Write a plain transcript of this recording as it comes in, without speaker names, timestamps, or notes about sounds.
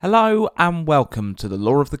Hello and welcome to the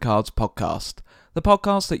Lore of the Cards podcast, the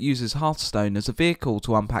podcast that uses Hearthstone as a vehicle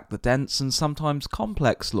to unpack the dense and sometimes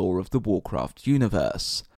complex lore of the Warcraft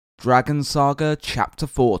universe. Dragon Saga Chapter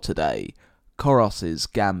 4 today, Koros's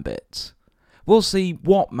Gambit. We'll see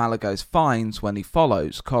what Malygos finds when he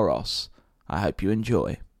follows Koros. I hope you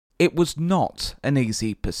enjoy. It was not an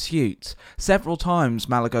easy pursuit. Several times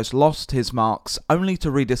Malygos lost his marks only to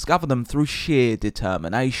rediscover them through sheer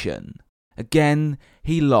determination. Again,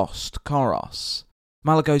 he lost Koros.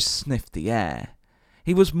 Malygos sniffed the air.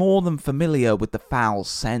 He was more than familiar with the foul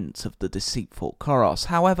scent of the deceitful Koros.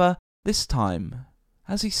 However, this time,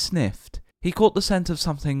 as he sniffed, he caught the scent of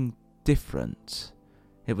something different.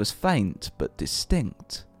 It was faint but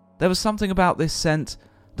distinct. There was something about this scent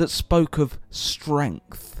that spoke of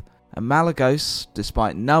strength, and Malygos,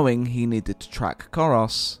 despite knowing he needed to track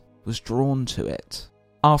Koros, was drawn to it.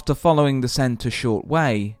 After following the scent a short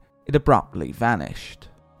way, it abruptly vanished.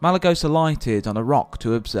 Malygos alighted on a rock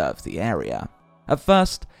to observe the area. At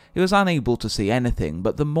first, he was unable to see anything,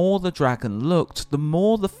 but the more the dragon looked, the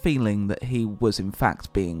more the feeling that he was in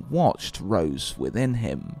fact being watched rose within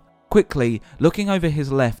him. Quickly, looking over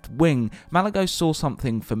his left wing, Malygos saw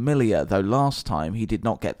something familiar, though last time he did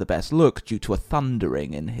not get the best look due to a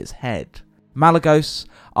thundering in his head. Malygos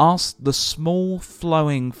asked the small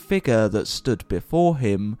flowing figure that stood before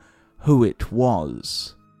him who it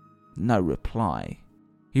was. No reply.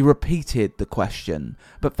 He repeated the question,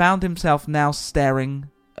 but found himself now staring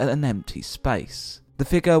at an empty space. The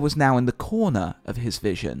figure was now in the corner of his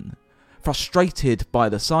vision. Frustrated by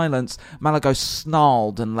the silence, Malygos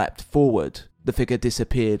snarled and leapt forward. The figure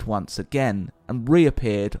disappeared once again and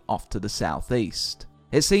reappeared off to the southeast.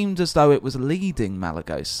 It seemed as though it was leading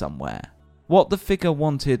Malygos somewhere. What the figure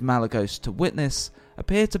wanted Malygos to witness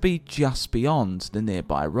appeared to be just beyond the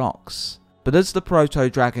nearby rocks. But as the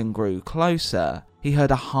proto-dragon grew closer, he heard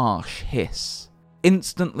a harsh hiss.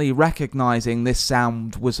 Instantly recognizing this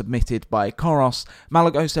sound was emitted by Koros,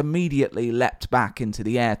 Malygos immediately leapt back into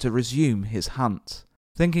the air to resume his hunt.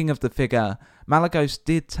 Thinking of the figure, Malygos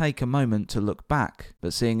did take a moment to look back,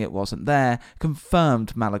 but seeing it wasn't there,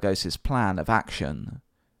 confirmed Malygos' plan of action.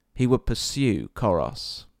 He would pursue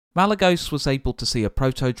Koros. Malygos was able to see a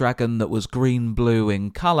proto-dragon that was green-blue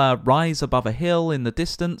in colour rise above a hill in the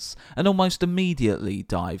distance and almost immediately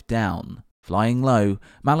dive down. Flying low,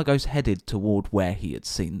 Malygos headed toward where he had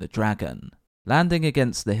seen the dragon. Landing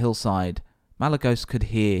against the hillside, Malygos could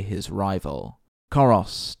hear his rival,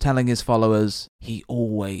 Koros, telling his followers, "He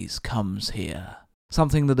always comes here."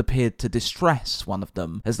 Something that appeared to distress one of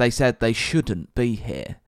them, as they said they shouldn't be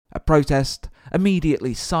here. A protest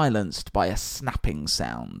immediately silenced by a snapping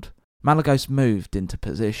sound. Malygos moved into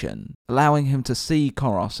position, allowing him to see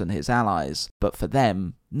Koros and his allies, but for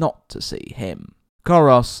them not to see him.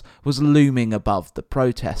 Koros was looming above the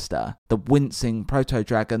protester, the wincing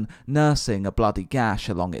proto-dragon nursing a bloody gash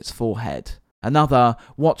along its forehead. Another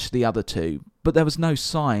watched the other two, but there was no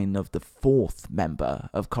sign of the fourth member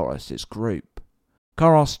of Koros's group.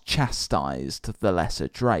 Koros chastised the lesser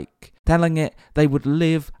drake, telling it they would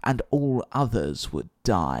live and all others would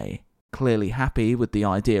die. Clearly happy with the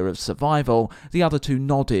idea of survival, the other two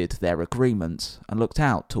nodded their agreement and looked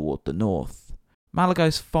out toward the north.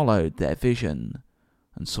 Malygos followed their vision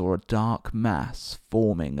and saw a dark mass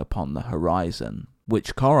forming upon the horizon,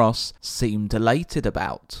 which Koros seemed elated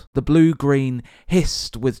about. The blue-green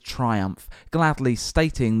hissed with triumph, gladly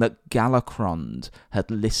stating that Galakrond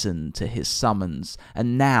had listened to his summons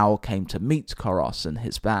and now came to meet Koros and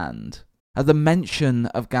his band. At the mention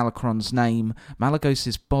of Galakrond's name,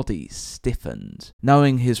 Malygos' body stiffened.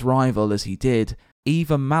 Knowing his rival as he did,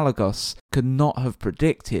 even Malygos could not have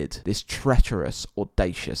predicted this treacherous,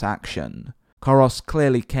 audacious action. Koros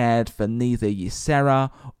clearly cared for neither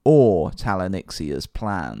Ysera or Talanixia's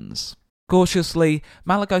plans. Cautiously,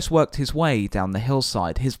 Malygos worked his way down the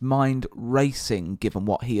hillside, his mind racing given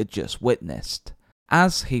what he had just witnessed.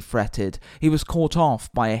 As he fretted, he was caught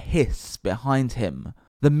off by a hiss behind him.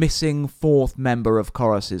 The missing fourth member of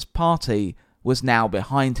Koros's party was now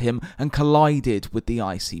behind him and collided with the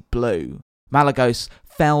icy blue. Malygos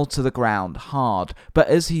fell to the ground hard, but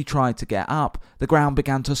as he tried to get up, the ground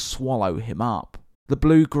began to swallow him up. The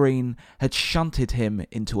blue-green had shunted him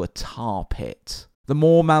into a tar pit. The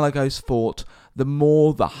more Malygos fought, the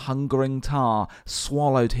more the hungering tar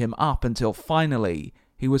swallowed him up until finally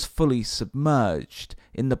he was fully submerged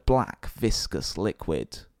in the black viscous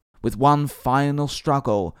liquid. With one final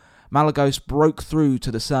struggle, Malygos broke through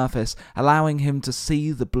to the surface, allowing him to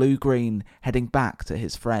see the blue-green heading back to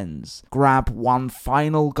his friends, grab one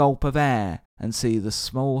final gulp of air, and see the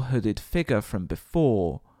small hooded figure from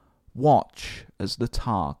before watch as the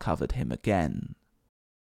tar covered him again.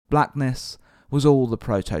 Blackness was all the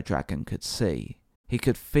proto-dragon could see. He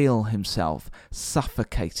could feel himself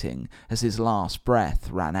suffocating as his last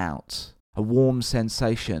breath ran out. A warm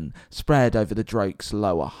sensation spread over the drake's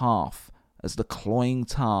lower half as the cloying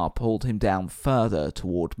tar pulled him down further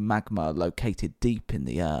toward magma located deep in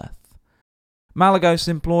the earth. Malygos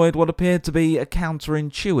employed what appeared to be a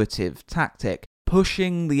counterintuitive tactic,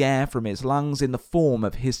 pushing the air from his lungs in the form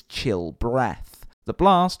of his chill breath. The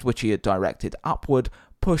blast, which he had directed upward,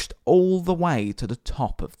 pushed all the way to the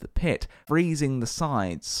top of the pit, freezing the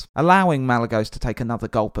sides, allowing Malygos to take another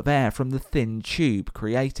gulp of air from the thin tube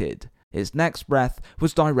created. His next breath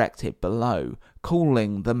was directed below,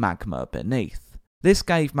 cooling the magma beneath. This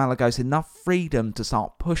gave Malygos enough freedom to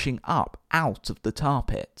start pushing up out of the tar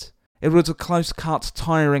pit. It was a close-cut,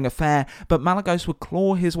 tiring affair, but Malygos would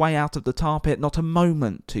claw his way out of the tar pit not a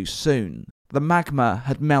moment too soon. The magma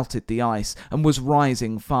had melted the ice and was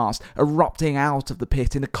rising fast, erupting out of the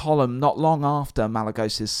pit in a column not long after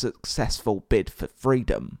Malygos' successful bid for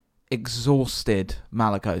freedom. Exhausted,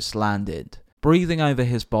 Malygos landed. Breathing over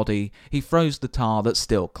his body, he froze the tar that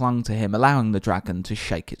still clung to him, allowing the dragon to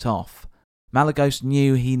shake it off. Malygos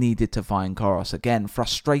knew he needed to find Koros again,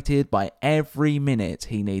 frustrated by every minute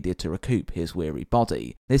he needed to recoup his weary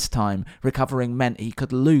body. This time, recovering meant he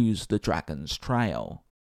could lose the dragon's trail.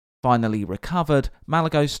 Finally recovered,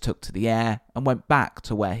 Malygos took to the air and went back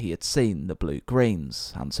to where he had seen the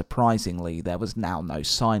blue-greens. Unsurprisingly, there was now no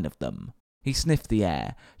sign of them. He sniffed the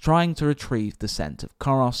air, trying to retrieve the scent of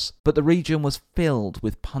Koros, but the region was filled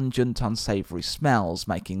with pungent, unsavoury smells,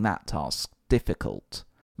 making that task difficult.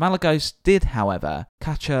 Malygos did, however,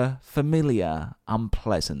 catch a familiar,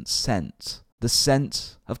 unpleasant scent. The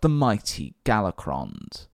scent of the mighty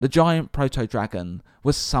Galakrond. The giant proto-dragon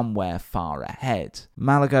was somewhere far ahead.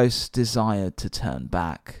 Malygos desired to turn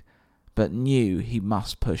back, but knew he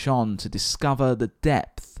must push on to discover the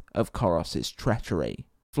depth of Koros' treachery.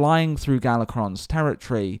 Flying through Galakrond's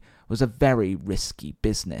territory was a very risky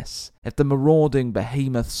business. If the marauding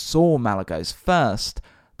behemoth saw Malygos first,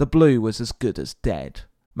 the blue was as good as dead.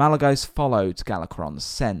 Malygos followed Galakrond's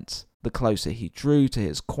scent. The closer he drew to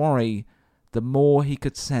his quarry, the more he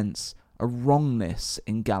could sense a wrongness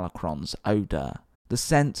in Galakrond's odour. The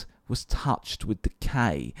scent was touched with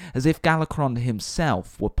decay, as if Galakrond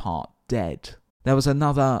himself were part dead. There was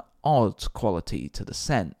another odd quality to the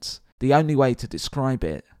scent. The only way to describe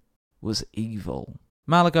it was evil.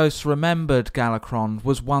 Malygos remembered Galakrond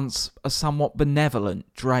was once a somewhat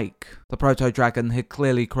benevolent drake. The proto-dragon had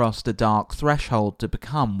clearly crossed a dark threshold to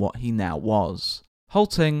become what he now was.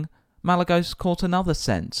 Halting, Malygos caught another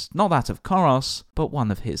scent, not that of Koros, but one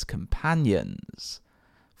of his companions.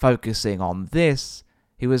 Focusing on this,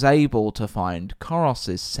 he was able to find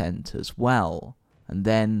Koros' scent as well, and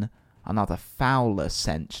then another fouler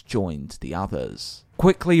scent joined the others.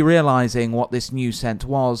 Quickly realizing what this new scent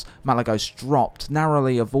was, Malygos dropped,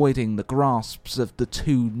 narrowly avoiding the grasps of the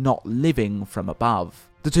two not living from above.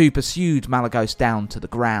 The two pursued Malygos down to the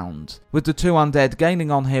ground. With the two undead gaining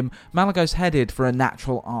on him, Malygos headed for a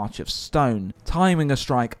natural arch of stone, timing a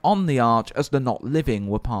strike on the arch as the not living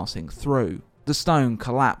were passing through. The stone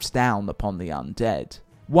collapsed down upon the undead.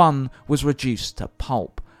 One was reduced to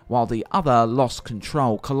pulp, while the other lost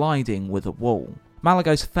control, colliding with a wall.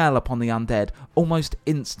 Malygos fell upon the undead almost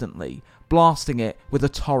instantly, blasting it with a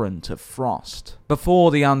torrent of frost.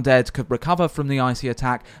 Before the undead could recover from the icy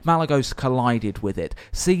attack, Malygos collided with it,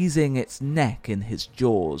 seizing its neck in his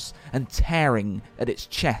jaws and tearing at its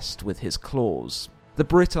chest with his claws. The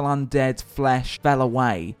brittle undead flesh fell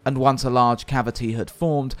away, and once a large cavity had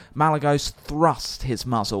formed, Malygos thrust his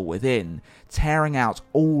muzzle within, tearing out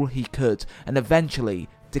all he could and eventually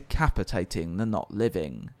decapitating the not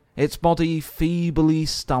living. Its body feebly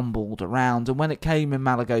stumbled around, and when it came in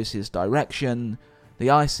Malygos' direction, the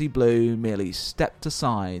icy blue merely stepped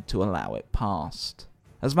aside to allow it past.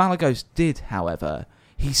 As Malygos did, however,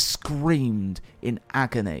 he screamed in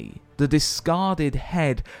agony. The discarded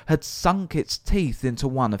head had sunk its teeth into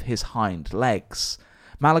one of his hind legs.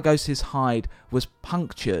 Malygos' hide was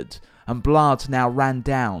punctured, and blood now ran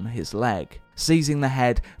down his leg. Seizing the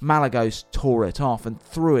head, Malygos tore it off and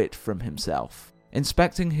threw it from himself.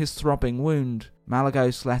 Inspecting his throbbing wound,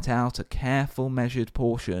 Malygos let out a careful measured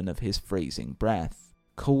portion of his freezing breath,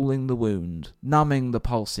 cooling the wound, numbing the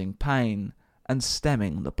pulsing pain, and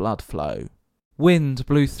stemming the blood flow. Wind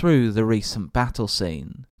blew through the recent battle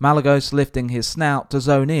scene, Malygos lifting his snout to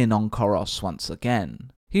zone in on Koros once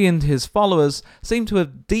again. He and his followers seemed to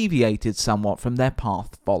have deviated somewhat from their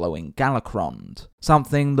path following Galakrond,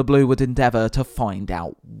 something the Blue would endeavour to find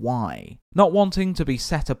out why. Not wanting to be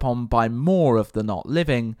set upon by more of the not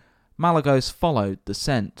living, Malygos followed the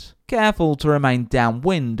scent, careful to remain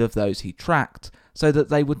downwind of those he tracked so that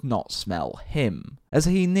they would not smell him. As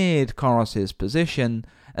he neared Koros's position,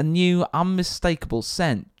 a new unmistakable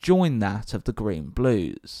scent joined that of the Green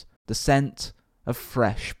Blues, the scent of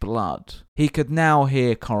fresh blood. He could now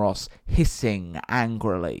hear Koros hissing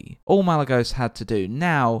angrily. All Malygos had to do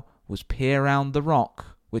now was peer round the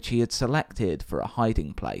rock which he had selected for a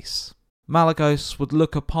hiding place. Malygos would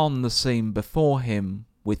look upon the scene before him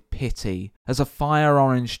with pity as a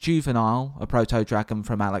fire-orange juvenile, a proto-dragon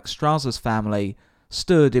from Alexstrasza's family,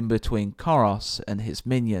 stood in between Koros and his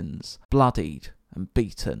minions, bloodied and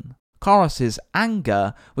beaten. Koros's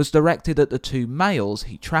anger was directed at the two males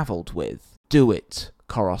he travelled with. "Do it,"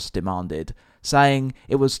 Koros demanded, saying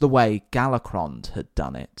it was the way Galakrond had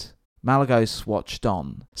done it. Malygos watched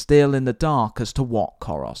on, still in the dark as to what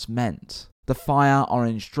Koros meant. The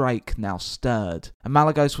fire-orange drake now stirred, and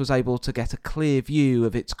Malygos was able to get a clear view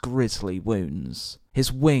of its grisly wounds.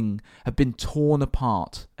 His wing had been torn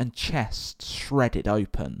apart and chest shredded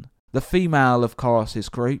open. The female of Koros's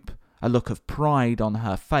group, a look of pride on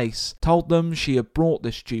her face, told them she had brought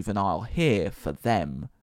this juvenile here for them.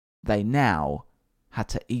 They now had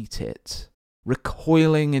to eat it.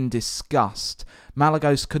 Recoiling in disgust,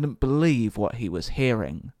 Malygos couldn't believe what he was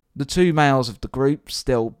hearing. The two males of the group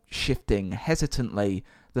still shifting hesitantly,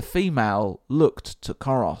 the female looked to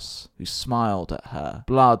Koros, who smiled at her,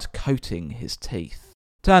 blood coating his teeth.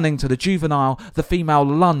 Turning to the juvenile, the female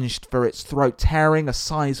lunged for its throat, tearing a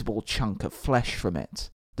sizable chunk of flesh from it.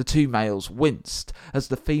 The two males winced as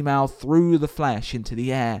the female threw the flesh into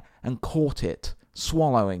the air and caught it,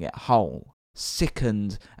 swallowing it whole.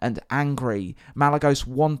 Sickened and angry, Malygos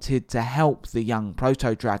wanted to help the young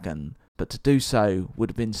proto-dragon, but to do so would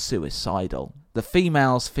have been suicidal. The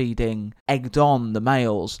females feeding egged on the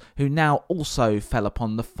males, who now also fell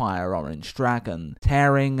upon the fire-orange dragon,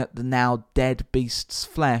 tearing at the now dead beast's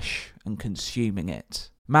flesh and consuming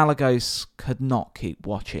it. Malygos could not keep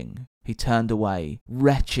watching. He turned away,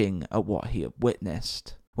 retching at what he had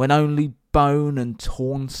witnessed. When only bone and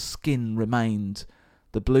torn skin remained,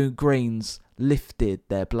 the blue-greens lifted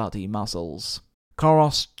their bloody muzzles.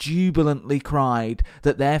 Koros jubilantly cried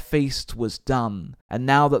that their feast was done, and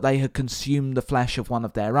now that they had consumed the flesh of one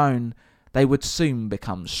of their own, they would soon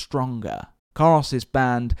become stronger. Koros's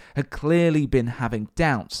band had clearly been having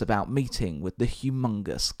doubts about meeting with the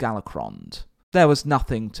humongous Galakrond. There was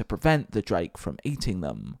nothing to prevent the drake from eating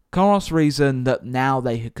them. Koros reasoned that now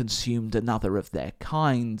they had consumed another of their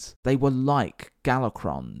kind, they were like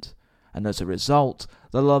Galakrond, and as a result,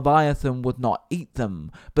 the Leviathan would not eat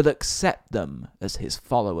them, but accept them as his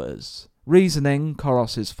followers. Reasoning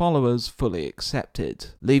Koros's followers fully accepted.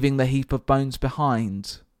 Leaving the heap of bones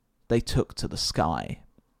behind, they took to the sky.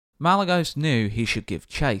 Malygos knew he should give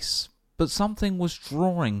chase, but something was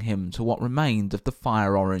drawing him to what remained of the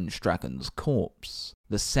fire-orange dragon's corpse.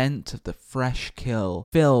 The scent of the fresh kill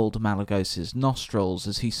filled Malygos' nostrils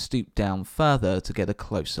as he stooped down further to get a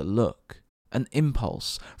closer look. An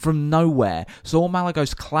impulse from nowhere saw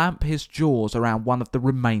Malygos clamp his jaws around one of the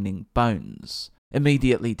remaining bones.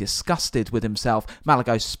 Immediately disgusted with himself,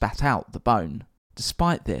 Malygos spat out the bone.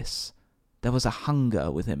 Despite this, there was a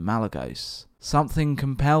hunger within Malygos. Something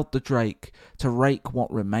compelled the drake to rake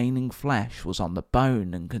what remaining flesh was on the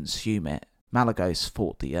bone and consume it. Malygos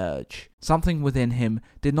fought the urge. Something within him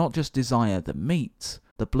did not just desire the meat,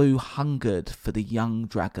 the blue hungered for the young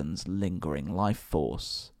dragon's lingering life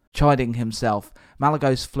force. Chiding himself,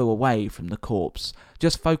 Malygos flew away from the corpse,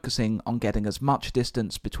 just focusing on getting as much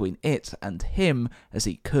distance between it and him as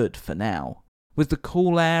he could for now. With the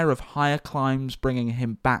cool air of higher climbs bringing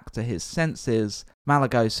him back to his senses,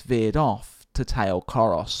 Malygos veered off to tail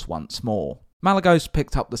Koros once more. Malygos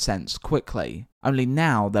picked up the scents quickly, only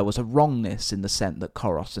now there was a wrongness in the scent that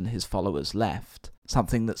Koros and his followers left,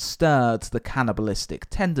 something that stirred the cannibalistic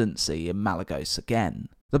tendency in Malygos again.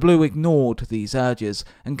 The blue ignored these urges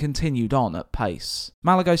and continued on at pace.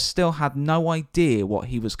 Malygos still had no idea what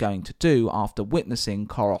he was going to do after witnessing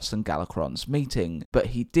Koros and Galakrond's meeting, but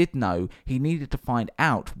he did know he needed to find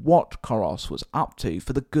out what Koros was up to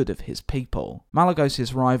for the good of his people.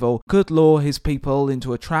 Malygos' rival could lure his people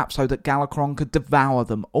into a trap so that Galakrond could devour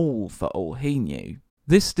them all for all he knew.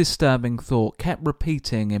 This disturbing thought kept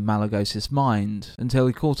repeating in Malygos' mind until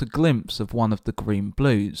he caught a glimpse of one of the green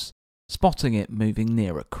blues, spotting it moving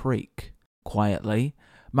near a creek. Quietly,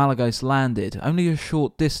 Malygos landed only a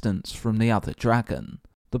short distance from the other dragon.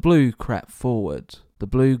 The blue crept forward, the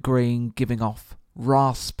blue-green giving off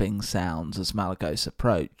rasping sounds as Malygos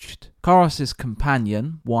approached. Koros's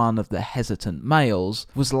companion, one of the hesitant males,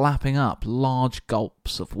 was lapping up large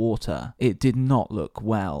gulps of water. It did not look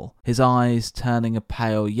well, his eyes turning a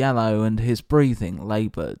pale yellow and his breathing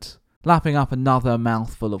laboured. Lapping up another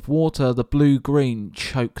mouthful of water, the blue-green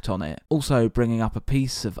choked on it, also bringing up a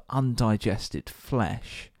piece of undigested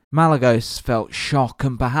flesh. Malygos felt shock,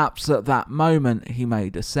 and perhaps at that moment he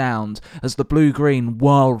made a sound as the blue-green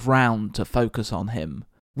whirled round to focus on him.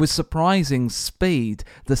 With surprising speed,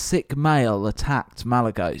 the sick male attacked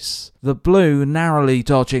Malygos, the blue narrowly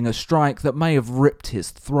dodging a strike that may have ripped his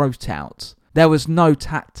throat out. There was no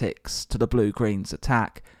tactics to the blue-green's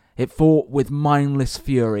attack. It fought with mindless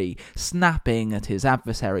fury, snapping at his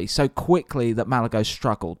adversary so quickly that Malygos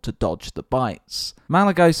struggled to dodge the bites.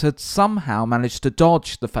 Malygos had somehow managed to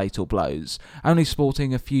dodge the fatal blows, only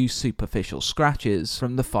sporting a few superficial scratches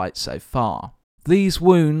from the fight so far. These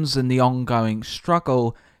wounds and the ongoing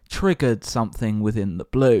struggle triggered something within the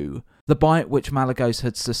blue. The bite which Malygos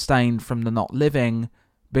had sustained from the not living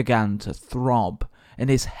began to throb, and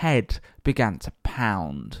his head began to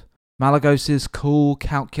pound. Malygos' cool,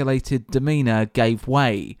 calculated demeanour gave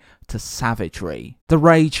way to savagery. The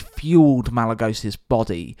rage fueled Malygos'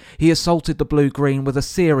 body. He assaulted the blue-green with a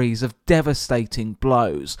series of devastating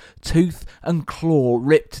blows. Tooth and claw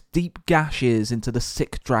ripped deep gashes into the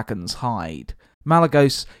sick dragon's hide.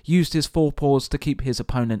 Malygos used his forepaws to keep his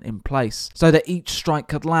opponent in place, so that each strike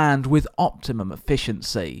could land with optimum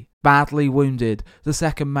efficiency. Badly wounded, the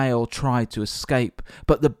second male tried to escape,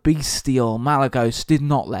 but the bestial Malygos did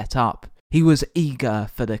not let up. He was eager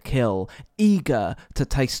for the kill, eager to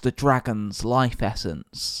taste the dragon's life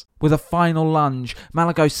essence. With a final lunge,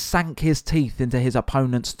 Malygos sank his teeth into his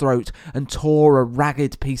opponent's throat and tore a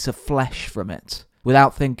ragged piece of flesh from it.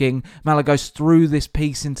 Without thinking, Malygos threw this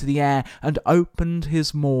piece into the air and opened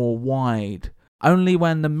his maw wide. Only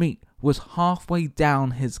when the meat was halfway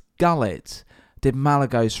down his gullet did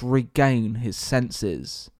Malygos regain his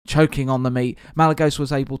senses. Choking on the meat, Malygos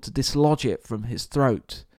was able to dislodge it from his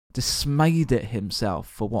throat, dismayed at himself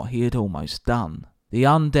for what he had almost done. The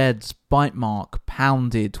undead's bite mark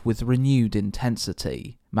pounded with renewed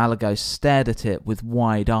intensity. Malygos stared at it with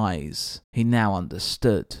wide eyes. He now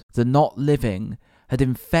understood. The not living had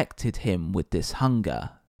infected him with this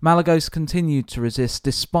hunger. Malygos continued to resist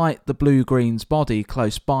despite the blue-green's body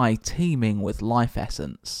close by teeming with life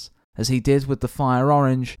essence. As he did with the fire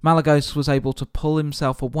orange, Malygos was able to pull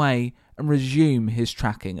himself away and resume his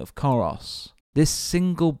tracking of Koros. This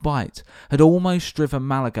single bite had almost driven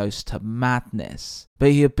Malygos to madness,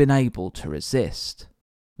 but he had been able to resist.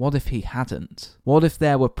 What if he hadn't? What if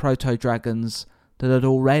there were proto-dragons that had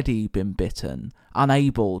already been bitten,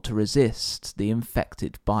 unable to resist the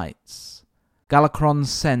infected bites? Galakrond's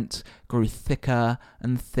scent grew thicker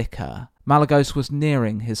and thicker. Malygos was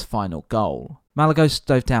nearing his final goal. Malygos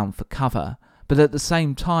dove down for cover, but at the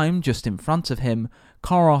same time, just in front of him,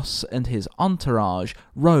 Koros and his entourage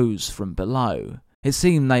rose from below. It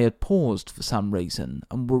seemed they had paused for some reason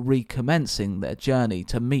and were recommencing their journey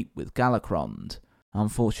to meet with Galakrond.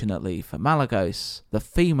 Unfortunately for Malygos, the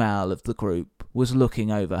female of the group was looking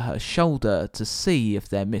over her shoulder to see if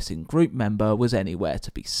their missing group member was anywhere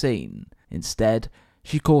to be seen. Instead,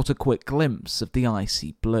 she caught a quick glimpse of the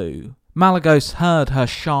icy blue. Malygos heard her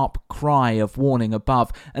sharp cry of warning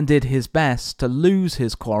above and did his best to lose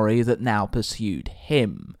his quarry that now pursued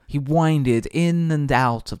him. He winded in and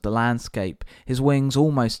out of the landscape, his wings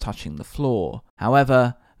almost touching the floor.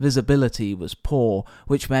 However, visibility was poor,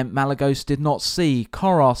 which meant Malygos did not see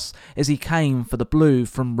Koros as he came for the blue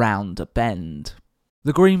from round a bend.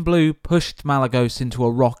 The green-blue pushed Malygos into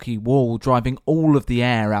a rocky wall, driving all of the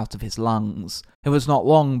air out of his lungs. It was not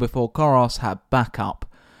long before Koros had backup,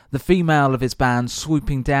 the female of his band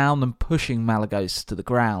swooping down and pushing Malygos to the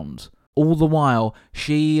ground. All the while,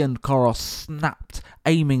 she and Koros snapped,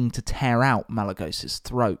 aiming to tear out Malygos'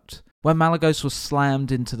 throat. When Malygos was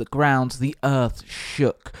slammed into the ground, the earth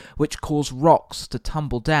shook, which caused rocks to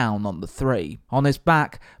tumble down on the three. On his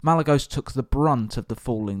back, Malygos took the brunt of the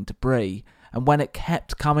falling debris, and when it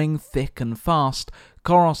kept coming thick and fast,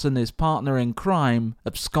 Koros and his partner in crime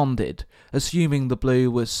absconded, assuming the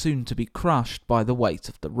blue was soon to be crushed by the weight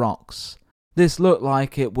of the rocks. This looked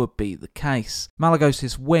like it would be the case.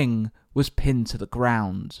 Malygos' wing was pinned to the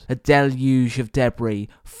ground, a deluge of debris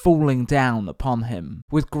falling down upon him.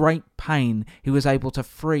 With great pain, he was able to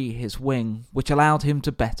free his wing, which allowed him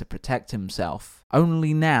to better protect himself.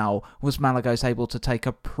 Only now was Malygos able to take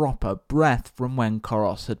a proper breath from when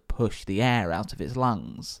Koros had pushed the air out of his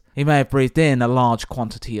lungs. He may have breathed in a large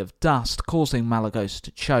quantity of dust, causing Malygos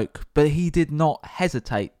to choke, but he did not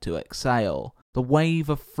hesitate to exhale. The wave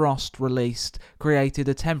of frost released created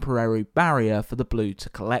a temporary barrier for the blue to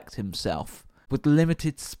collect himself. With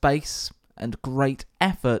limited space and great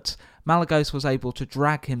effort, Malygos was able to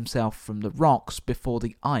drag himself from the rocks before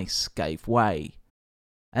the ice gave way.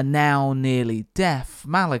 and now nearly deaf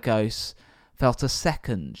Malygos felt a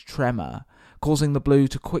second tremor, causing the blue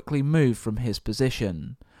to quickly move from his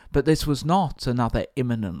position. But this was not another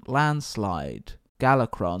imminent landslide.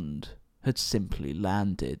 Galakrond had simply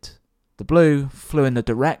landed. The blue flew in the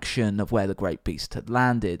direction of where the great beast had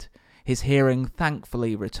landed, his hearing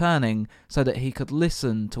thankfully returning so that he could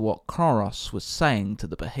listen to what Koros was saying to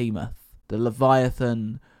the behemoth. The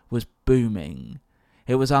Leviathan was booming.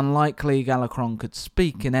 It was unlikely Galakrond could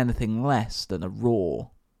speak in anything less than a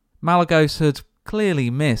roar. Malygos had clearly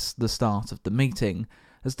missed the start of the meeting,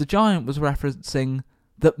 as the giant was referencing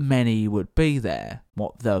that many would be there.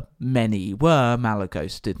 What the many were,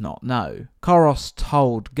 Malygos did not know. Koros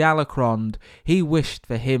told Galakrond he wished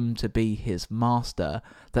for him to be his master,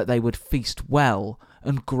 that they would feast well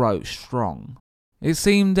and grow strong. It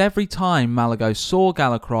seemed every time Malygos saw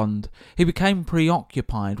Galakrond, he became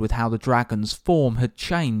preoccupied with how the dragon's form had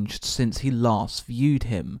changed since he last viewed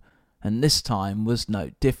him, and this time was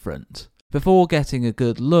no different. Before getting a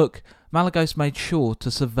good look, Malygos made sure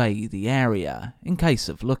to survey the area, in case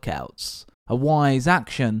of lookouts. A wise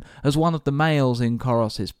action, as one of the males in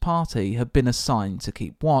Koros' party had been assigned to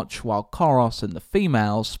keep watch while Koros and the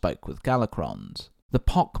females spoke with Galakrond. The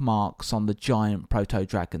pockmarks on the giant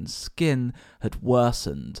proto-dragon's skin had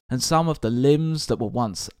worsened, and some of the limbs that were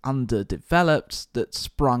once underdeveloped that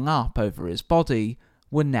sprung up over his body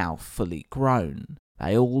were now fully grown.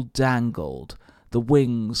 They all dangled, the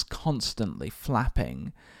wings constantly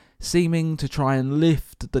flapping, seeming to try and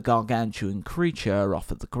lift the gargantuan creature off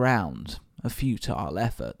of the ground, a futile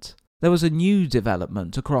effort. There was a new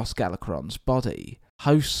development across Galakrond's body.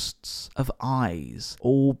 Hosts of eyes,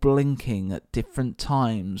 all blinking at different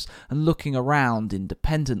times and looking around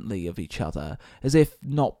independently of each other, as if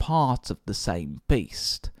not part of the same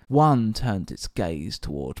beast. One turned its gaze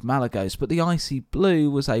toward Malygos, but the icy blue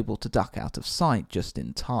was able to duck out of sight just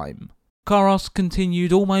in time. Koros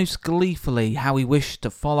continued almost gleefully how he wished to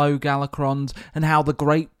follow Galakrond and how the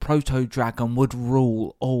great proto-dragon would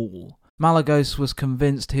rule all. Malygos was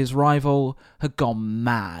convinced his rival had gone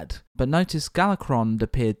mad, but noticed Galakrond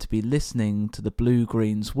appeared to be listening to the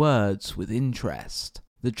blue-green's words with interest.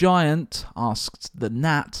 The giant asked the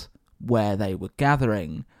gnat where they were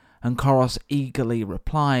gathering, and Koros eagerly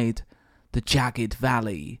replied, "The jagged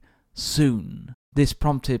valley, soon." This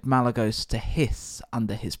prompted Malygos to hiss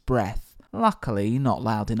under his breath, luckily not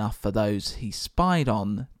loud enough for those he spied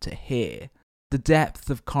on to hear. The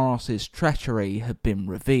depth of Koros' treachery had been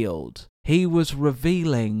revealed. He was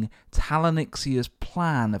revealing Talonyxia's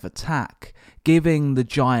plan of attack, giving the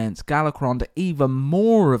giant Galakrond even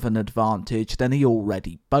more of an advantage than he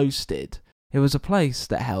already boasted. It was a place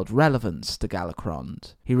that held relevance to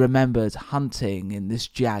Galakrond. He remembered hunting in this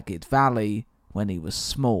jagged valley when he was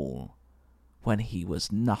small, when he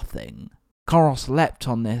was nothing. Koros leapt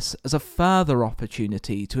on this as a further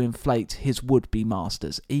opportunity to inflate his would-be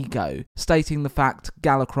master's ego, stating the fact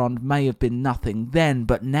Galakrond may have been nothing then,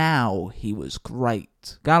 but now he was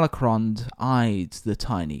great. Galakrond eyed the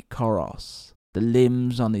tiny Koros, the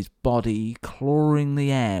limbs on his body clawing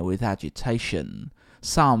the air with agitation,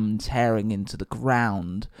 some tearing into the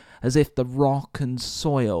ground as if the rock and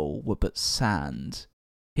soil were but sand.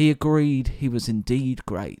 He agreed he was indeed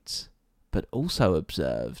great, but also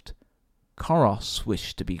observed Koros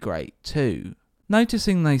wished to be great too.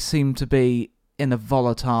 Noticing they seemed to be in a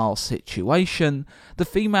volatile situation, the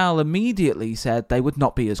female immediately said they would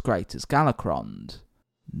not be as great as Galakrond.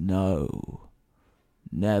 "No,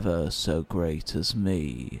 never so great as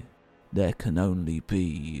me. There can only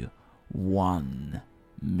be one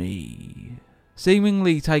me."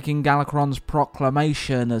 Seemingly taking Galakrond's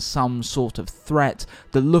proclamation as some sort of threat,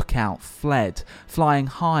 the lookout fled, flying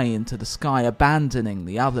high into the sky, abandoning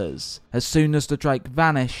the others. As soon as the drake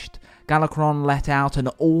vanished, Galakrond let out an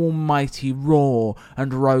almighty roar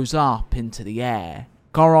and rose up into the air.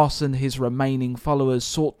 Koros and his remaining followers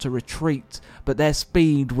sought to retreat, but their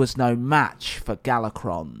speed was no match for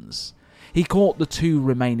Galakrond's. He caught the two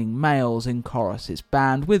remaining males in Koros'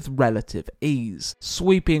 band with relative ease,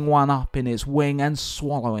 sweeping one up in his wing and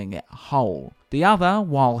swallowing it whole. The other,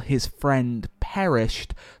 while his friend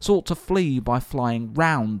perished, sought to flee by flying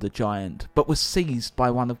round the giant, but was seized by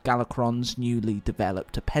one of Galakrond's newly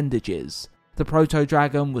developed appendages. The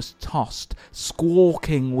proto-dragon was tossed,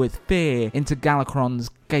 squawking with fear, into Galakrond's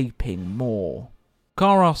gaping maw.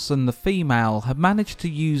 Koros and the female had managed to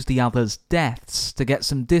use the other's deaths to get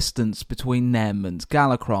some distance between them and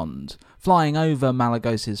Galakrond, flying over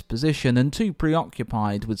Malygos' position and too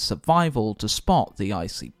preoccupied with survival to spot the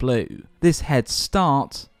icy blue. This head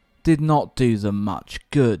start did not do them much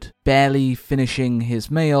good. Barely finishing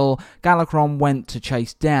his meal, Galakrond went to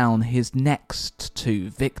chase down his next two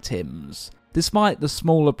victims. Despite the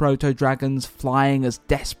smaller proto-dragons flying as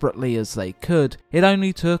desperately as they could, it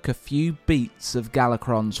only took a few beats of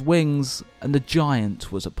Galakrond's wings and the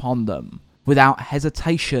giant was upon them. Without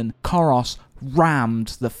hesitation, Koros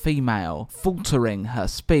rammed the female, faltering her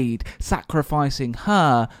speed, sacrificing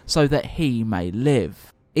her so that he may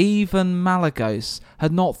live. Even Malygos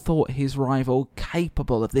had not thought his rival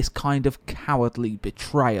capable of this kind of cowardly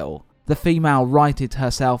betrayal. The female righted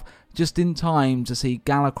herself just in time to see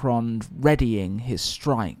Galakrond readying his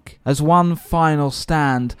strike. As one final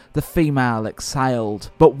stand, the female exhaled,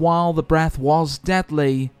 but while the breath was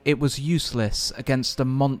deadly, it was useless against a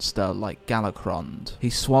monster like Galakrond. He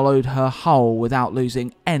swallowed her whole without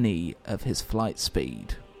losing any of his flight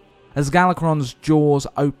speed. As Galakrond's jaws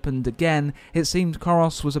opened again, it seemed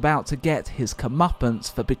Koros was about to get his comeuppance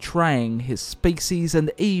for betraying his species and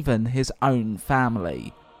even his own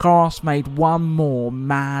family. Koros made one more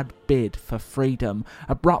mad bid for freedom,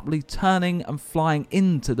 abruptly turning and flying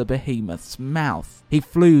into the behemoth's mouth. He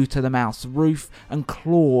flew to the mouth's roof and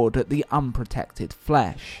clawed at the unprotected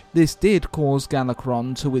flesh. This did cause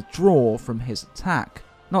Galakrond to withdraw from his attack,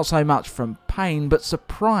 not so much from pain but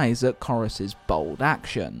surprise at Koros's bold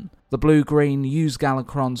action. The blue-green used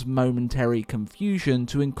Galakrond's momentary confusion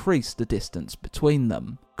to increase the distance between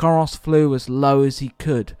them. Koros flew as low as he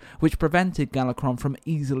could, which prevented Galakrond from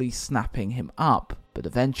easily snapping him up, but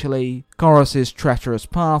eventually, Koros's treacherous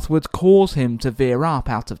path would cause him to veer up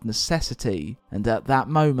out of necessity, and at that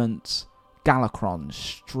moment, Galakrond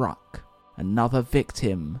struck. Another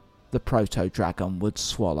victim the proto-dragon would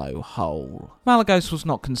swallow whole. Malygos was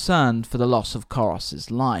not concerned for the loss of Koros's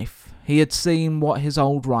life. He had seen what his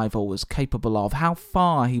old rival was capable of, how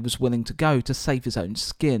far he was willing to go to save his own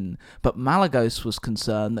skin, but Malygos was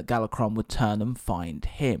concerned that Galakrond would turn and find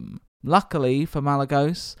him. Luckily for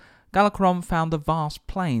Malygos, Galakrond found a vast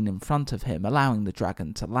plain in front of him, allowing the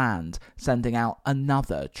dragon to land, sending out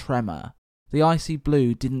another tremor. The icy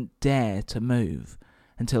blue didn't dare to move,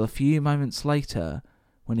 until a few moments later,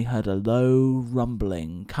 when he heard a low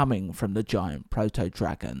rumbling coming from the giant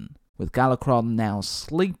proto-dragon. With Galakrond now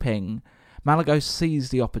sleeping, Malygos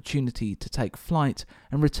seized the opportunity to take flight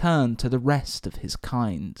and return to the rest of his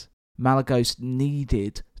kind. Malygos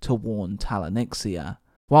needed to warn Talonyxia.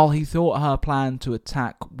 While he thought her plan to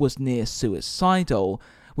attack was near suicidal,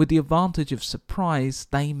 with the advantage of surprise,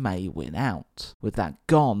 they may win out. With that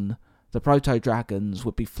gone, the proto-dragons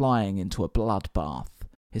would be flying into a bloodbath,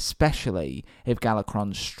 especially if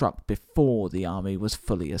Galakrond struck before the army was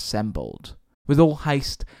fully assembled. With all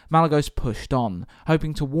haste, Malygos pushed on,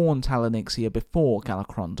 hoping to warn Talonyxia before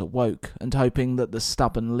Galakrond awoke, and hoping that the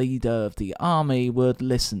stubborn leader of the army would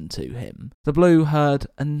listen to him. The blue heard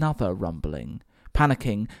another rumbling.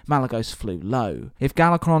 Panicking, Malygos flew low. If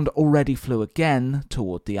Galakrond already flew again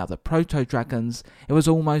toward the other proto-dragons, it was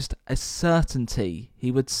almost a certainty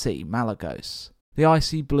he would see Malygos. The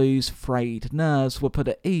icy blue's frayed nerves were put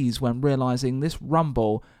at ease when realizing this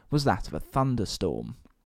rumble was that of a thunderstorm.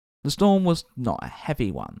 The storm was not a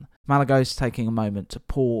heavy one, Malygos taking a moment to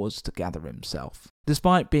pause to gather himself.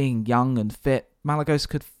 Despite being young and fit, Malygos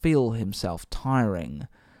could feel himself tiring.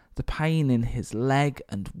 The pain in his leg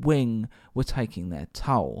and wing were taking their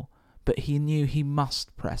toll, but he knew he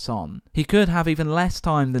must press on. He could have even less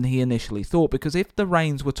time than he initially thought, because if the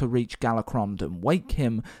rains were to reach Galakrond and wake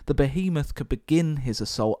him, the behemoth could begin his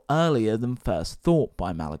assault earlier than first thought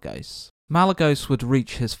by Malygos. Malygos would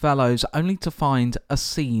reach his fellows only to find a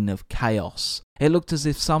scene of chaos. It looked as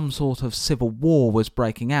if some sort of civil war was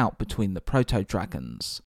breaking out between the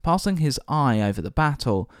proto-dragons. Passing his eye over the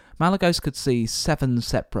battle, Malygos could see 7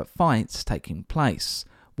 separate fights taking place,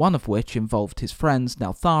 one of which involved his friends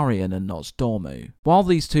Neltharion and Nozdormu. While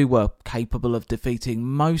these two were capable of defeating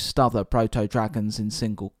most other proto-dragons in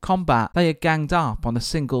single combat, they had ganged up on a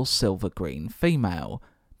single silver-green female,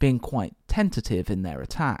 being quite tentative in their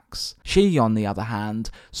attacks. She, on the other hand,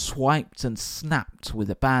 swiped and snapped with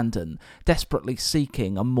abandon, desperately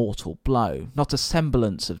seeking a mortal blow, not a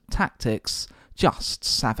semblance of tactics, just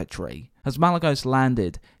savagery. As Malygos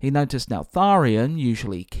landed, he noticed Neltharion,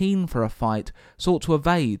 usually keen for a fight, sought to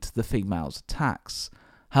evade the female's attacks,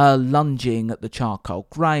 her lunging at the charcoal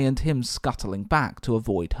grey and him scuttling back to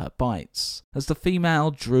avoid her bites. As the female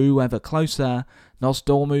drew ever closer,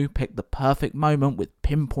 Nozdormu picked the perfect moment with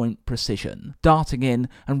pinpoint precision, darting in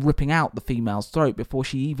and ripping out the female's throat before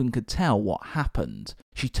she even could tell what happened.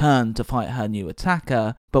 She turned to fight her new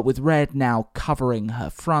attacker, but with red now covering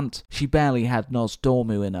her front, she barely had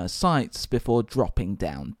Nozdormu in her sights before dropping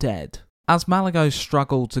down dead. As Malygos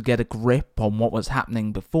struggled to get a grip on what was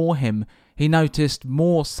happening before him, he noticed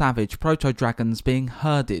more savage proto-dragons being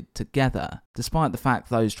herded together. Despite the fact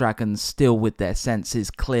those dragons, still with their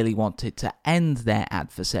senses, clearly wanted to end their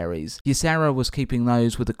adversaries, Ysera was keeping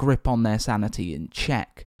those with a grip on their sanity in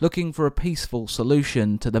check, looking for a peaceful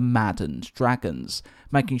solution to the maddened dragons,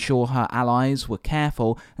 making sure her allies were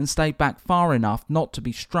careful and stayed back far enough not to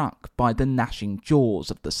be struck by the gnashing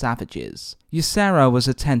jaws of the savages. Ysera was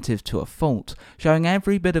attentive to a fault, showing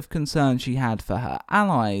every bit of concern she had for her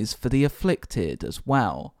allies, for the afflicted as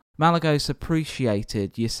well. Malygos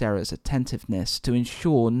appreciated Ysera's attentiveness to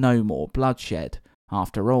ensure no more bloodshed.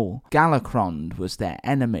 After all, Galakrond was their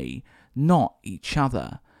enemy, not each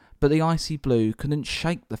other. But the Icy Blue couldn't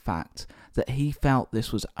shake the fact that he felt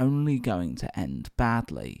this was only going to end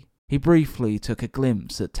badly. He briefly took a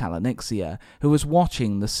glimpse at Talonyxia, who was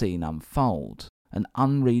watching the scene unfold, an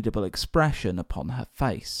unreadable expression upon her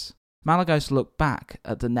face. Malygos looked back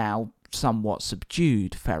at the now somewhat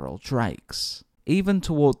subdued feral drakes. Even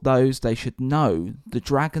toward those they should know, the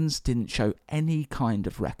dragons didn't show any kind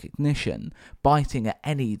of recognition, biting at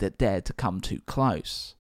any that dared to come too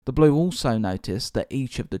close. The Blue also noticed that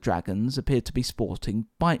each of the dragons appeared to be sporting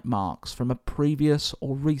bite marks from a previous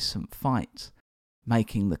or recent fight.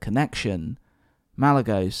 Making the connection,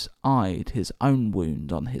 Malygos eyed his own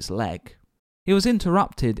wound on his leg. He was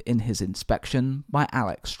interrupted in his inspection by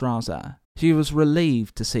Alexstrasza. She was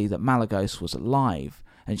relieved to see that Malygos was alive,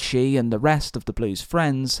 and she and the rest of the Blue's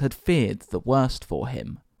friends had feared the worst for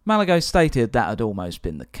him. Malygos stated that had almost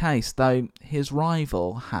been the case, though his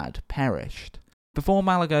rival had perished. Before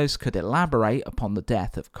Malygos could elaborate upon the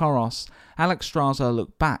death of Koros, Alexstrasza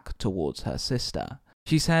looked back towards her sister.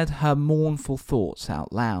 She said her mournful thoughts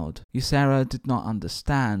out loud. Ysera did not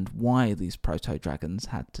understand why these proto-dragons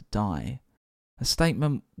had to die. A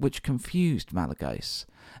statement which confused Malygos,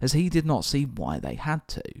 as he did not see why they had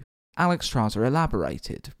to. Alexstrasza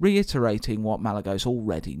elaborated, reiterating what Malygos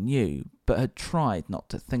already knew, but had tried not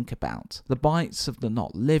to think about. The bites of the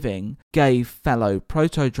not living gave fellow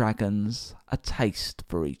proto-dragons a taste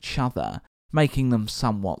for each other, making them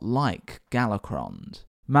somewhat like Galakrond.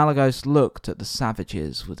 Malygos looked at the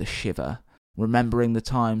savages with a shiver, remembering the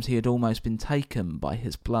times he had almost been taken by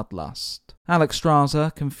his bloodlust.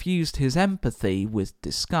 Alexstrasza confused his empathy with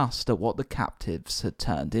disgust at what the captives had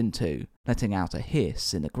turned into, letting out a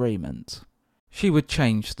hiss in agreement. She would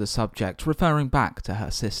change the subject, referring back to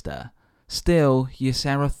her sister. Still,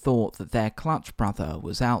 Ysera thought that their clutch brother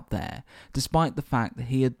was out there, despite the fact that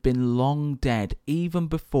he had been long dead even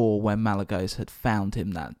before when Malygos had found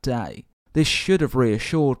him that day. This should have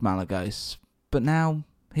reassured Malygos, but now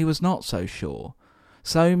he was not so sure.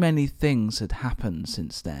 So many things had happened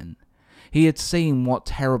since then. He had seen what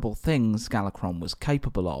terrible things Galakrond was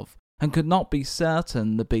capable of, and could not be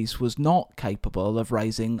certain the beast was not capable of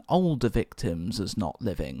raising older victims as not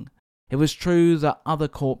living. It was true that other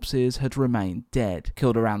corpses had remained dead,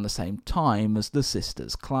 killed around the same time as the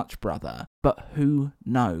sister's clutch brother, but who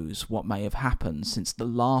knows what may have happened since the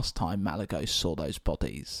last time Malygos saw those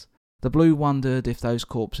bodies. The Blue wondered if those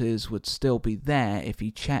corpses would still be there if he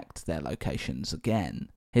checked their locations again.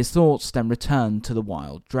 His thoughts then returned to the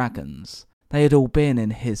wild dragons. They had all been in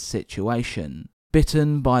his situation,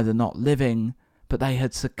 bitten by the not living, but they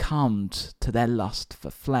had succumbed to their lust for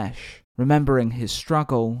flesh. Remembering his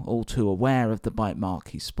struggle, all too aware of the bite mark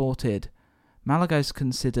he sported, Malygos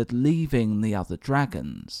considered leaving the other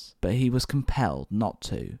dragons, but he was compelled not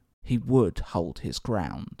to. He would hold his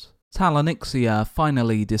ground. Talonyxia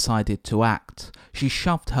finally decided to act. She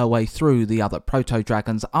shoved her way through the other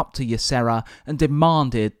proto-dragons up to Ysera and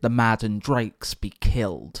demanded the maddened drakes be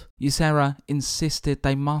killed. Ysera insisted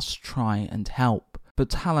they must try and help,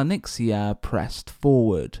 but Talonyxia pressed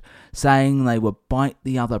forward, saying they would bite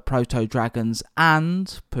the other proto-dragons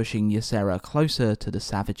and, pushing Ysera closer to the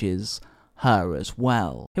savages, her as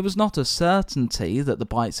well. It was not a certainty that the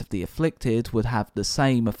bites of the afflicted would have the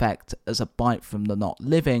same effect as a bite from the not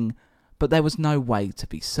living, but there was no way to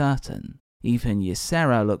be certain. Even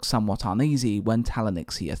Ysera looked somewhat uneasy when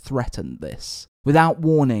Talonyxia threatened this. Without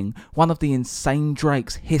warning, one of the insane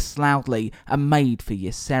drakes hissed loudly and made for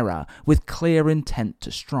Ysera, with clear intent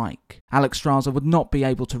to strike. Alexstrasza would not be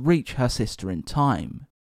able to reach her sister in time.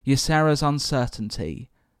 Ysera's uncertainty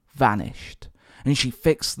vanished, and she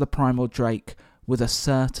fixed the primal drake with a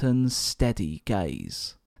certain steady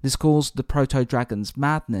gaze. This caused the proto-dragon's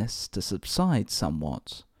madness to subside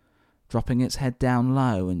somewhat, dropping its head down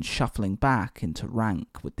low and shuffling back into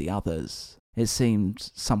rank with the others. It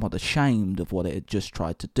seemed somewhat ashamed of what it had just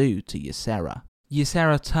tried to do to Ysera.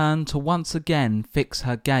 Ysera turned to once again fix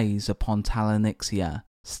her gaze upon Talonyxia,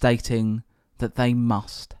 stating that they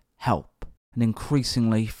must help. An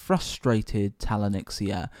increasingly frustrated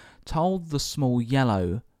Talanixia told the small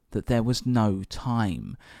yellow that there was no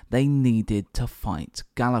time. They needed to fight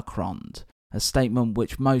Galakrond, a statement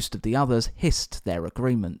which most of the others hissed their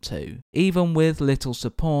agreement to. Even with little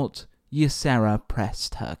support, Ysera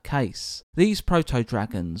pressed her case. These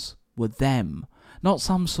proto-dragons were them, not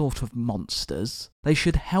some sort of monsters. They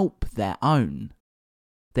should help their own.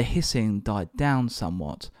 The hissing died down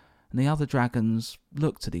somewhat, and the other dragons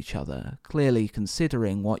looked at each other, clearly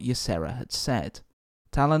considering what Ysera had said.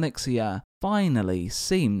 Talanixia finally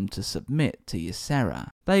seemed to submit to Ysera.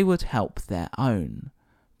 They would help their own,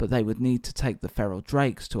 but they would need to take the feral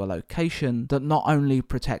drakes to a location that not only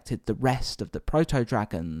protected the rest of the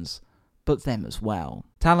proto-dragons, but them as well.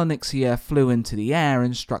 Talanixia flew into the air,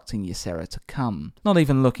 instructing Ysera to come, not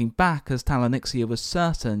even looking back, as Talanixia was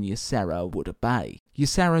certain Ysera would obey.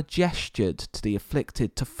 Ysera gestured to the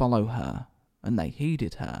afflicted to follow her, and they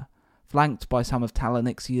heeded her, flanked by some of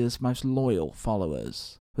Talanixia's most loyal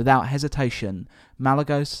followers. Without hesitation,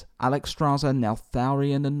 Malygos, Alexstrasza,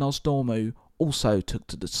 Neltharion and Nosdormu also took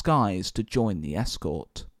to the skies to join the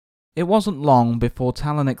escort. It wasn't long before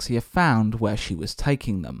Talanixia found where she was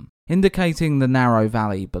taking them. Indicating the narrow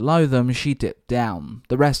valley below them, she dipped down,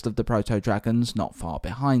 the rest of the proto-dragons not far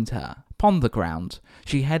behind her. Upon the ground,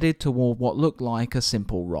 she headed toward what looked like a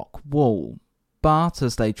simple rock wall. But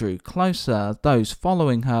as they drew closer, those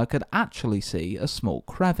following her could actually see a small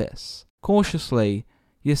crevice. Cautiously,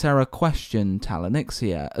 Ysera questioned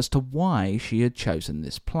Talanixia as to why she had chosen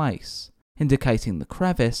this place. Indicating the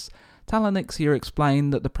crevice, Talanixia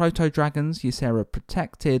explained that the proto-dragons Ysera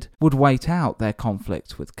protected would wait out their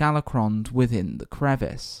conflict with Galakrond within the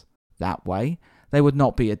crevice. That way, they would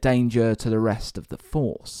not be a danger to the rest of the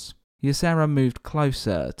force. Ysera moved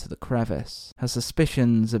closer to the crevice, her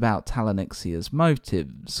suspicions about Talanixia's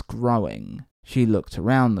motives growing. She looked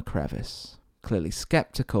around the crevice, clearly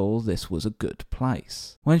skeptical this was a good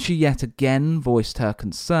place. When she yet again voiced her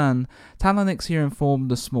concern, Talanixia informed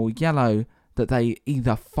the small yellow that they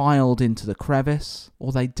either filed into the crevice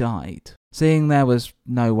or they died. Seeing there was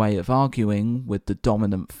no way of arguing with the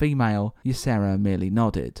dominant female, Ysera merely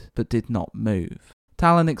nodded, but did not move.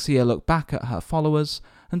 Talanixia looked back at her followers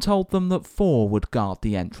and told them that 4 would guard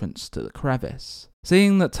the entrance to the crevice.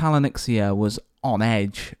 Seeing that Talanixia was on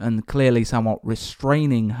edge and clearly somewhat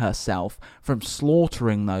restraining herself from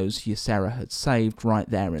slaughtering those Ysera had saved right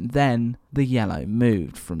there and then, the yellow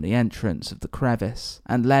moved from the entrance of the crevice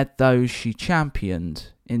and led those she championed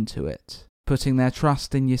into it. Putting their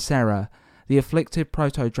trust in Ysera, the afflicted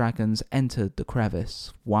proto-dragons entered the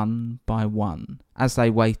crevice one by one. As they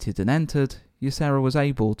waited and entered, Ysera was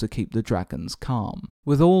able to keep the dragons calm.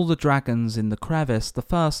 With all the dragons in the crevice, the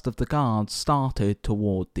first of the guards started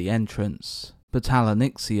toward the entrance, but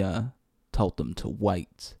Talanixia told them to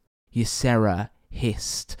wait. Ysera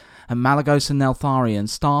hissed, and Malygos and Neltharion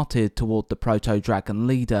started toward the proto-dragon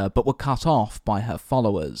leader, but were cut off by her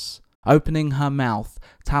followers. Opening her mouth,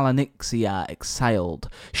 Talanixia exhaled,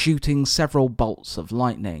 shooting several bolts of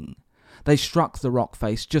lightning. They struck the rock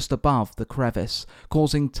face just above the crevice,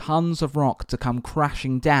 causing tons of rock to come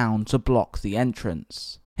crashing down to block the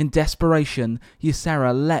entrance. In desperation,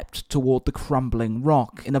 Ysera leapt toward the crumbling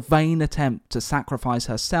rock in a vain attempt to sacrifice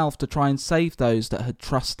herself to try and save those that had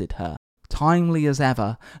trusted her. Timely as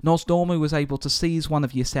ever, Nosdormu was able to seize one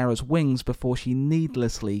of Ysera's wings before she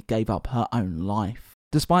needlessly gave up her own life.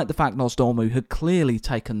 Despite the fact Nosdormu had clearly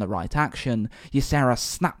taken the right action, Ysera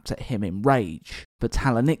snapped at him in rage, but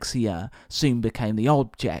Talanixia soon became the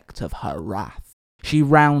object of her wrath. She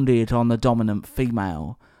rounded on the dominant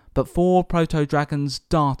female, but 4 proto-dragons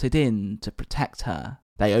darted in to protect her.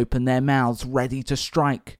 They opened their mouths ready to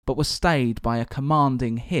strike, but were stayed by a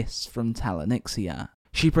commanding hiss from Talanixia.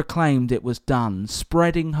 She proclaimed it was done,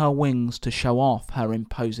 spreading her wings to show off her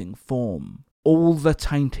imposing form. All the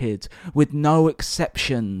tainted, with no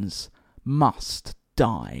exceptions, must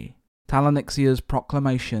die. Talanixia's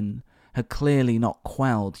proclamation had clearly not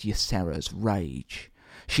quelled Ysera's rage.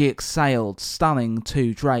 She exhaled, stunning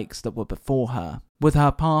 2 drakes that were before her. With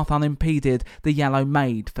her path unimpeded, the yellow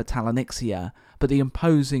made for Talanixia, but the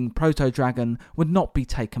imposing proto-dragon would not be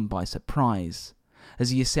taken by surprise.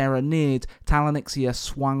 As Ysera neared, Talanixia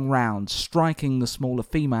swung round, striking the smaller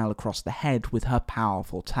female across the head with her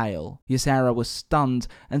powerful tail. Ysera was stunned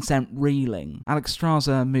and sent reeling.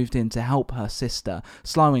 Alexstrasza moved in to help her sister,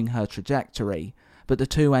 slowing her trajectory, but the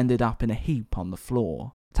 2 ended up in a heap on the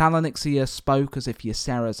floor. Talanixia spoke as if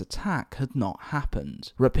Ysera's attack had not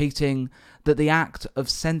happened, repeating that the act of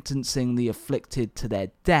sentencing the afflicted to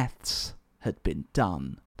their deaths had been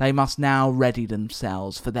done. They must now ready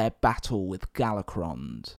themselves for their battle with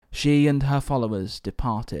Galakrond. She and her followers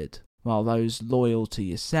departed. while those loyal to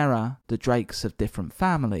Ysera, the Drakes of different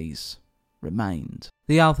families, remained.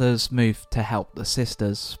 The others moved to help the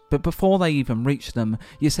sisters, but before they even reached them,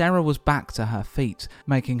 Ysera was back to her feet,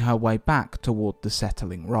 making her way back toward the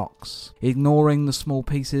settling rocks. Ignoring the small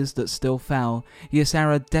pieces that still fell,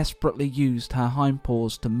 Ysera desperately used her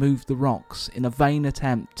hindpaws to move the rocks in a vain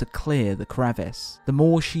attempt to clear the crevice. The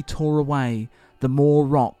more she tore away, the more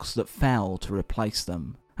rocks that fell to replace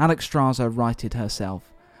them. Alexstrasza righted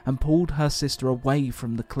herself and pulled her sister away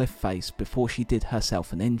from the cliff face before she did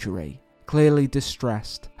herself an injury. Clearly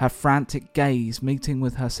distressed, her frantic gaze meeting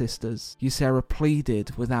with her sister's, Ysera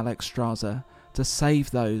pleaded with Alexstrasza to save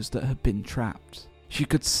those that had been trapped. She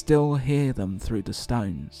could still hear them through the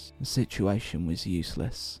stones. The situation was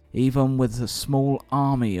useless. Even with a small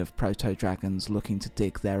army of proto-dragons looking to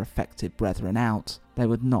dig their affected brethren out, they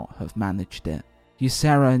would not have managed it.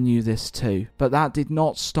 Ysera knew this too, but that did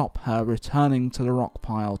not stop her returning to the rock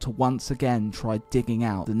pile to once again try digging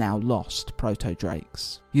out the now lost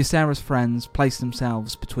proto-drakes. Ysera's friends placed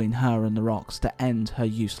themselves between her and the rocks to end her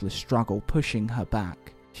useless struggle, pushing her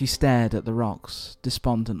back. She stared at the rocks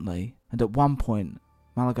despondently, and at one point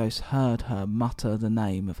Malygos heard her mutter the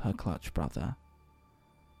name of her clutch brother,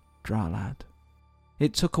 Dralad.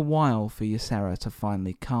 It took a while for Ysera to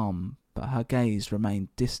finally calm, but her gaze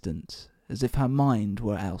remained distant, as if her mind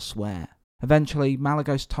were elsewhere. Eventually,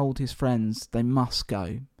 Malygos told his friends they must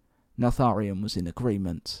go. Neltharion was in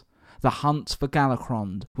agreement. The hunt for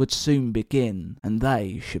Galakrond would soon begin, and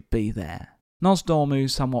they should be there. Nosdormu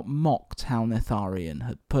somewhat mocked how Neltharion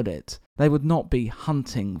had put it. They would not be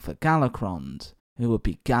hunting for Galakrond, it would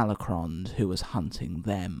be Galakrond who was hunting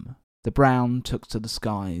them. The Brown took to the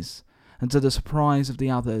skies, and to the surprise of the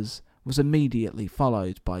others, was immediately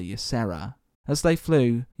followed by Ysera. As they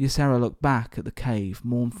flew, Ysera looked back at the cave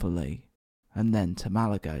mournfully, and then to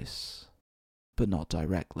Malygos, but not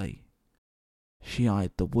directly. She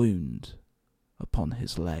eyed the wound upon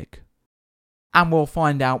his leg. And we'll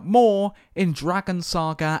find out more in Dragon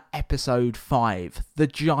Saga Episode 5, The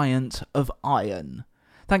Giant of Iron.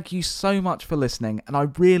 Thank you so much for listening, and I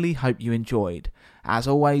really hope you enjoyed. As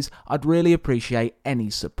always, I'd really appreciate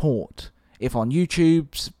any support. If on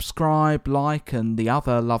YouTube, subscribe, like, and the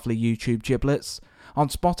other lovely YouTube giblets. On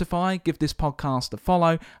Spotify, give this podcast a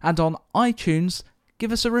follow, and on iTunes,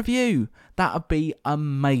 give us a review. That would be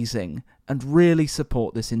amazing, and really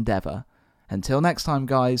support this endeavour. Until next time,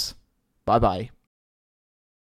 guys, bye-bye.